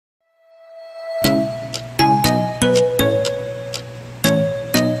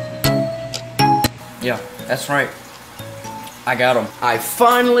That's right. I got them. I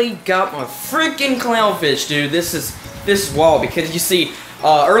finally got my freaking clownfish, dude. This is wild because you see,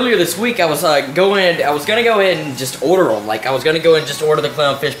 earlier this week I was gonna go ahead and just order them. Like I was gonna go and just order the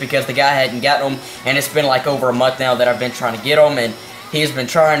clownfish because the guy hadn't gotten them, and it's been like over a month now that I've been trying to get them, and he's been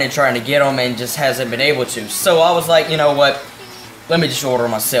trying to get them and just hasn't been able to. So I was like, you know what? Let me just order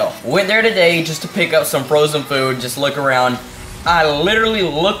myself. Went there today just to pick up some frozen food, just look around. I literally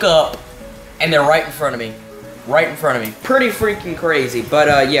look up and they're right in front of me. Right in front of me. Pretty freaking crazy.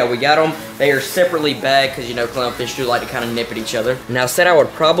 But yeah, we got them. They are separately bagged because, you know, clownfish do like to kind of nip at each other. Now, I said I would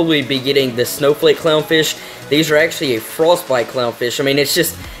probably be getting the snowflake clownfish. These are actually a frostbite clownfish. I mean, it's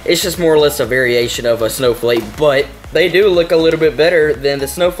just more or less a variation of a snowflake, but they do look a little bit better than the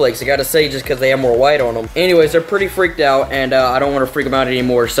snowflakes, I gotta say, just because they have more white on them. Anyways, they're pretty freaked out, and I don't want to freak them out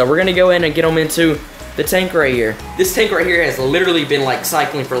anymore, so we're gonna go in and get them into the tank right here. This tank right here has literally been like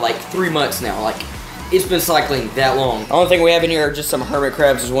cycling for like 3 months now. Like, it's been cycling that long. The only thing we have in here are just some hermit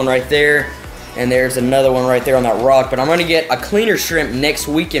crabs. There's one right there, and there's another one right there on that rock. But I'm gonna get a cleaner shrimp next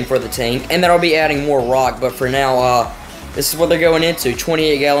weekend for the tank, and then I'll be adding more rock. But for now, this is what they're going into,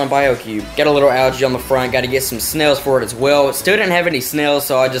 28-gallon BioCube. Got a little algae on the front, got to get some snails for it as well. Still didn't have any snails,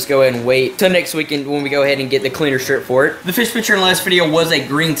 so I'll just go ahead and wait till next weekend when we go ahead and get the cleaner strip for it. The fish picture in the last video was a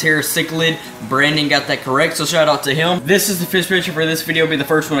green terror cichlid. Brandon got that correct, so shout out to him. This is the fish picture for this video. Be the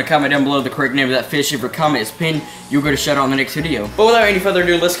first one to comment down below the correct name of that fish. If your comment is pinned, you'll get a shout out in the next video. But without any further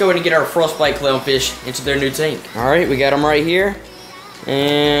ado, let's go ahead and get our frostbite clownfish into their new tank. Alright, we got them right here.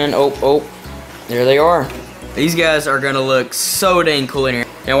 And, oh, there they are. These guys are gonna look so dang cool in here.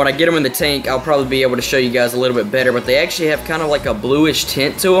 Now when I get them in the tank, I'll probably be able to show you guys a little bit better, but they actually have kind of like a bluish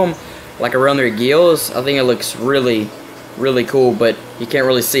tint to them, like around their gills. I think it looks really, really cool, but you can't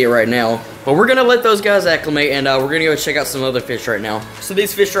really see it right now. But we're gonna let those guys acclimate, and we're gonna go check out some other fish right now. So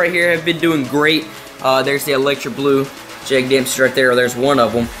these fish right here have been doing great. There's the electric blue Jack Dempsey right there. There's one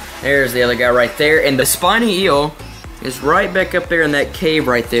of them. There's the other guy right there, and the spiny eel is right back up there in that cave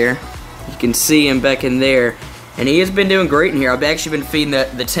right there. You can see him back in there, and he has been doing great in here. I've actually been feeding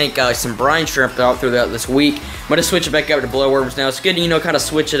the tank some brine shrimp out throughout this week. I'm going to switch it back up to blowworms now. It's good to, you know, kind of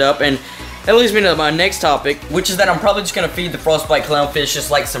switch it up, and that leads me to my next topic, which is that I'm probably just going to feed the frostbite clownfish just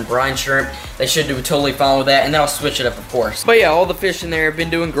like some brine shrimp. They should do totally fine with that, and then I'll switch it up, of course. But yeah, all the fish in there have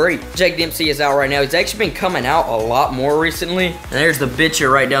been doing great. Jack Dempsey is out right now. He's actually been coming out a lot more recently. And there's the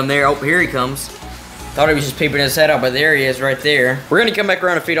bitcher right down there. Oh, here he comes. Thought he was just peeping his head out, but there he is right there. We're gonna come back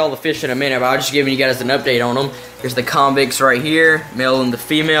around and feed all the fish in a minute, but I'll just giving you guys an update on them. There's the convicts right here, male and the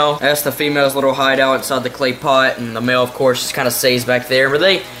female. That's the female's little hideout inside the clay pot, and the male, of course, just kind of stays back there. But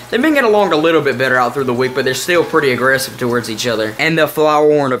they've been getting along a little bit better out through the week, but they're still pretty aggressive towards each other. And the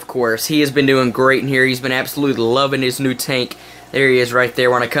flowerhorn, of course, he has been doing great in here. He's been absolutely loving his new tank. There he is right there.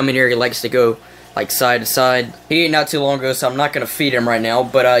 When I come in here, he likes to go like side to side. He ate not too long ago, so I'm not gonna feed him right now.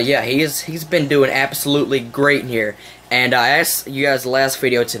 But yeah, he's been doing absolutely great in here. And I asked you guys the last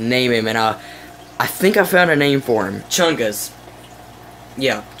video to name him, and I think I found a name for him. Chungus.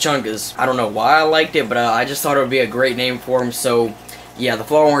 Yeah, Chungus. I don't know why I liked it, but I just thought it would be a great name for him. So yeah, the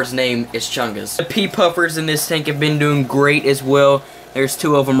flowerhorn's name is Chungus. The pea puffers in this tank have been doing great as well. There's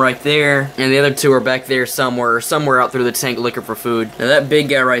 2 of them right there, and the other 2 are back there somewhere out through the tank looking for food. Now that big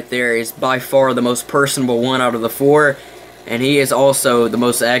guy right there is by far the most personable one out of the 4, and he is also the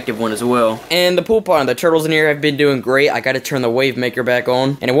most active one as well. And the pool pond, the turtles in here have been doing great. I gotta turn the wave maker back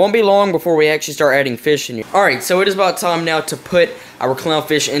on, and it won't be long before we actually start adding fish in here. Alright, so it is about time now to put our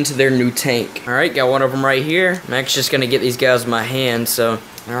clownfish into their new tank. Alright, got one of them right here. I'm actually just gonna get these guys with my hand, so.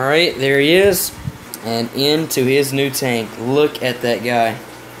 Alright, there he is. And into his new tank. Look at that guy.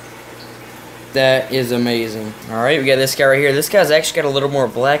 That is amazing. Alright, we got this guy right here. This guy's actually got a little more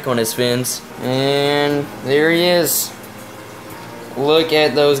black on his fins. And there he is. Look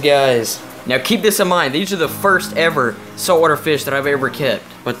at those guys. Now keep this in mind. These are the first ever saltwater fish that I've ever kept.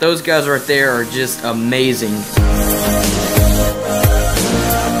 But those guys right there are just amazing.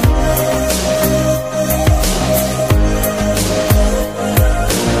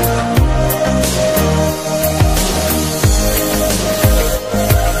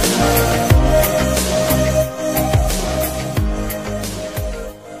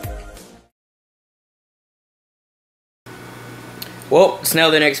 Well, it's now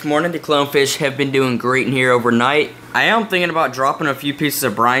the next morning. The clownfish have been doing great in here overnight. I am thinking about dropping a few pieces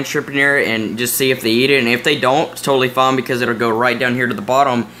of brine shrimp in here and just see if they eat it. And if they don't, it's totally fine because it'll go right down here to the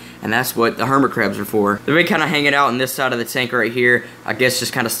bottom. And that's what the hermit crabs are for. They've been kind of hanging out on this side of the tank right here. I guess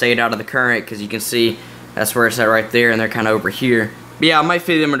just kind of stayed out of the current because you can see that's where it's at right there. And they're kind of over here. But yeah, I might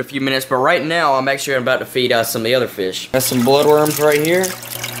feed them in a few minutes. But right now, I'm actually about to feed some of the other fish. Got some bloodworms right here.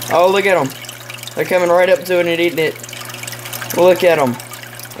 Oh, look at them. They're coming right up to it and eating it. Look at them.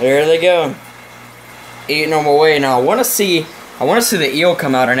 There they go. Eating them away. Now I want to see the eel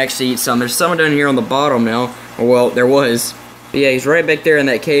come out and actually eat some. There's some down here on the bottom now. Well, there was. But yeah, he's right back there in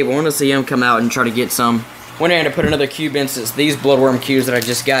that cave. I want to see him come out and try to get some. Went ahead and put another cube in since these bloodworm cubes that I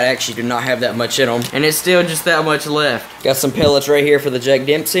just got actually do not have that much in them. And it's still just that much left. Got some pellets right here for the Jack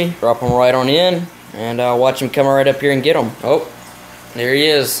Dempsey. Drop them right on in. And watch him come right up here and get them. Oh, there he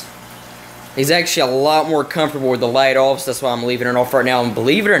is. He's actually a lot more comfortable with the light off, so that's why I'm leaving it off right now. And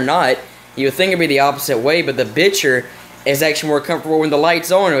believe it or not, you would think it'd be the opposite way, but the bitcher is actually more comfortable when the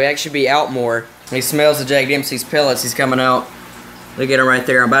light's on. It would actually be out more. When he smells the Jack Dempsey's pellets, he's coming out. Look at him right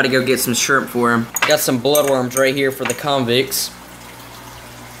there. I'm about to go get some shrimp for him. Got some bloodworms right here for the convicts.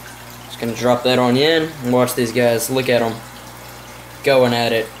 Just gonna drop that on in and watch these guys. Look at them. Going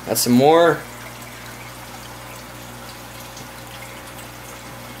at it. Got some more.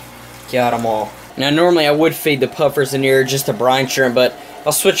 Got them all. Now normally I would feed the puffers in here just a brine shrimp, but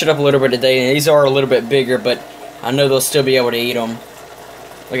I'll switch it up a little bit today. And these are a little bit bigger, but I know they'll still be able to eat them.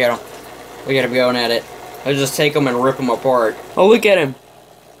 Look at them. Look at them going at it. I'll just take them and rip them apart. Oh, look at him.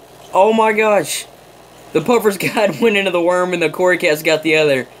 Oh my gosh. The puffer's got one into the worm and the cory cat's got the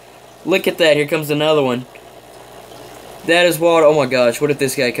other. Look at that. Here comes another one. That is wild. Oh my gosh. What if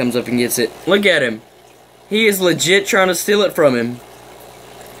this guy comes up and gets it? Look at him. He is legit trying to steal it from him.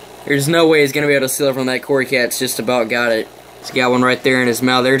 There's no way he's going to be able to steal it from that cory cat. It's just about got it. He's got one right there in his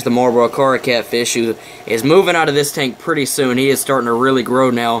mouth. There's the Marlboro cory catfish who is moving out of this tank pretty soon. He is starting to really grow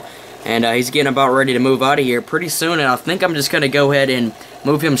now. And he's getting about ready to move out of here pretty soon. And I think I'm just going to go ahead and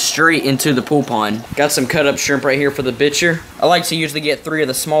move him straight into the pool pond. Got some cut up shrimp right here for the bitcher. I like to usually get 3 of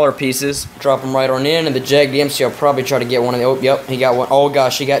the smaller pieces. Drop them right on in. And the Jack Dempsey, I'll probably try to get one of the... Oh, yep, he got one. Oh,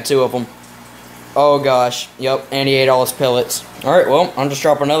 gosh, he got 2 of them. Oh, gosh. Yep, and he ate all his pellets. Alright, well, I'll just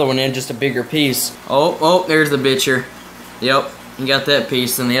drop another one in, just a bigger piece. Oh, there's the bitcher. Yep, he got that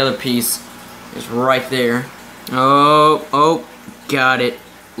piece. And the other piece is right there. Oh, got it.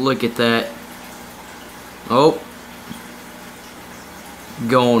 Look at that. Oh.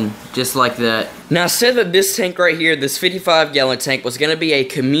 Gone. Just like that. Now, I said that this tank right here, this 55-gallon tank, was going to be a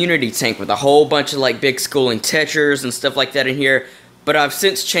community tank with a whole bunch of, like, big schooling tetchers and stuff like that in here. But I've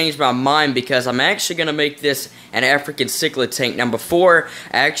since changed my mind because I'm actually going to make this an African cichlid tank. Now, before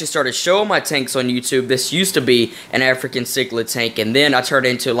I actually started showing my tanks on YouTube, this used to be an African cichlid tank. And then I turned it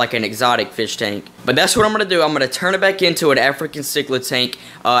into like an exotic fish tank. But that's what I'm going to do. I'm going to turn it back into an African cichlid tank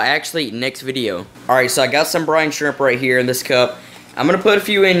actually next video. Alright, so I got some brine shrimp right here in this cup. I'm going to put a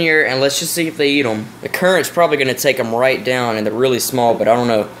few in here and let's just see if they eat them. The current's probably going to take them right down and they're really small, but I don't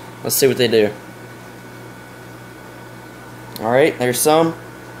know. Let's see what they do. Alright, there's some.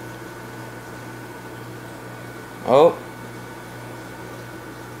 Oh,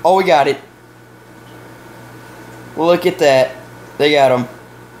 we got it. Look at that. They got him.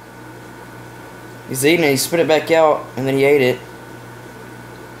 He's eating it. He spit it back out, and then he ate it.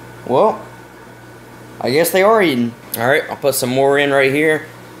 Well, I guess they are eating. Alright, I'll put some more in right here.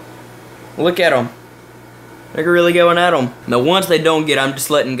 Look at them. They're really going at them. The ones they don't get, I'm just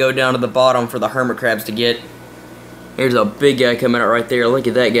letting go down to the bottom for the hermit crabs to get. Here's a big guy coming out right there. Look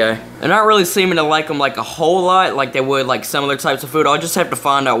at that guy. They're not really seeming to like them like a whole lot like they would like some other types of food. I'll just have to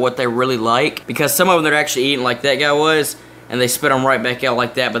find out what they really like. Because some of them they're actually eating like that guy was. And they spit them right back out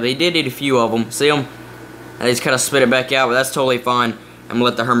like that. But they did eat a few of them. See them? And they just kind of spit it back out. But that's totally fine. I'm going to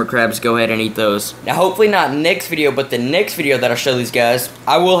let the hermit crabs go ahead and eat those. Now hopefully not next video. But the next video that I'll show these guys,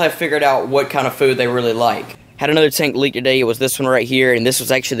 I will have figured out what kind of food they really like. Had another tank leak today. It was this one right here, and this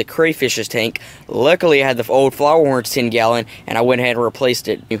was actually the crayfish's tank. Luckily, I had the old flower horns 10-gallon, and I went ahead and replaced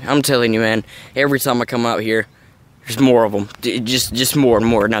it. I'm telling you, man, every time I come out here, there's more of them. Just more and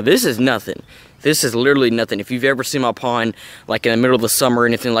more. Now, this is nothing. This is literally nothing. If you've ever seen my pond, like in the middle of the summer or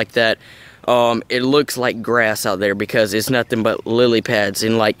anything like that, it looks like grass out there because it's nothing but lily pads.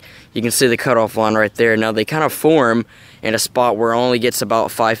 And, like, you can see the cutoff line right there. Now, they kind of form in a spot where it only gets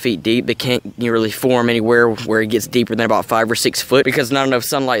about 5 feet deep. They can't really form anywhere where it gets deeper than about 5 or 6 foot because not enough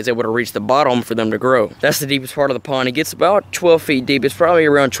sunlight is able to reach the bottom for them to grow. That's the deepest part of the pond. It gets about 12 feet deep. It's probably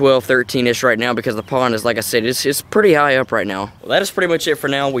around 12, 13-ish right now because the pond is, like I said, it's pretty high up right now. Well, that is pretty much it for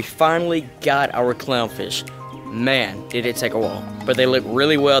now. We finally got our clownfish. Man, did it take a while. But they look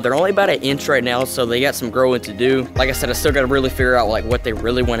really well. They're only about 1 inch right now, so they got some growing to do. Like I said, I still got to really figure out like what they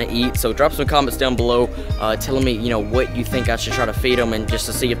really want to eat. So drop some comments down below telling me, you know, what you think I should try to feed them and just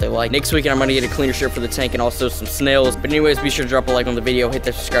to see if they like. Next weekend, I'm going to get a cleaner ship for the tank and also some snails. But anyways, be sure to drop a like on the video. Hit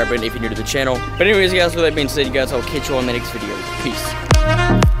that subscribe button if you're new to the channel. But anyways, guys, with that being said, you guys, I'll catch you on the next video.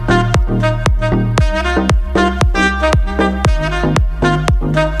 Peace.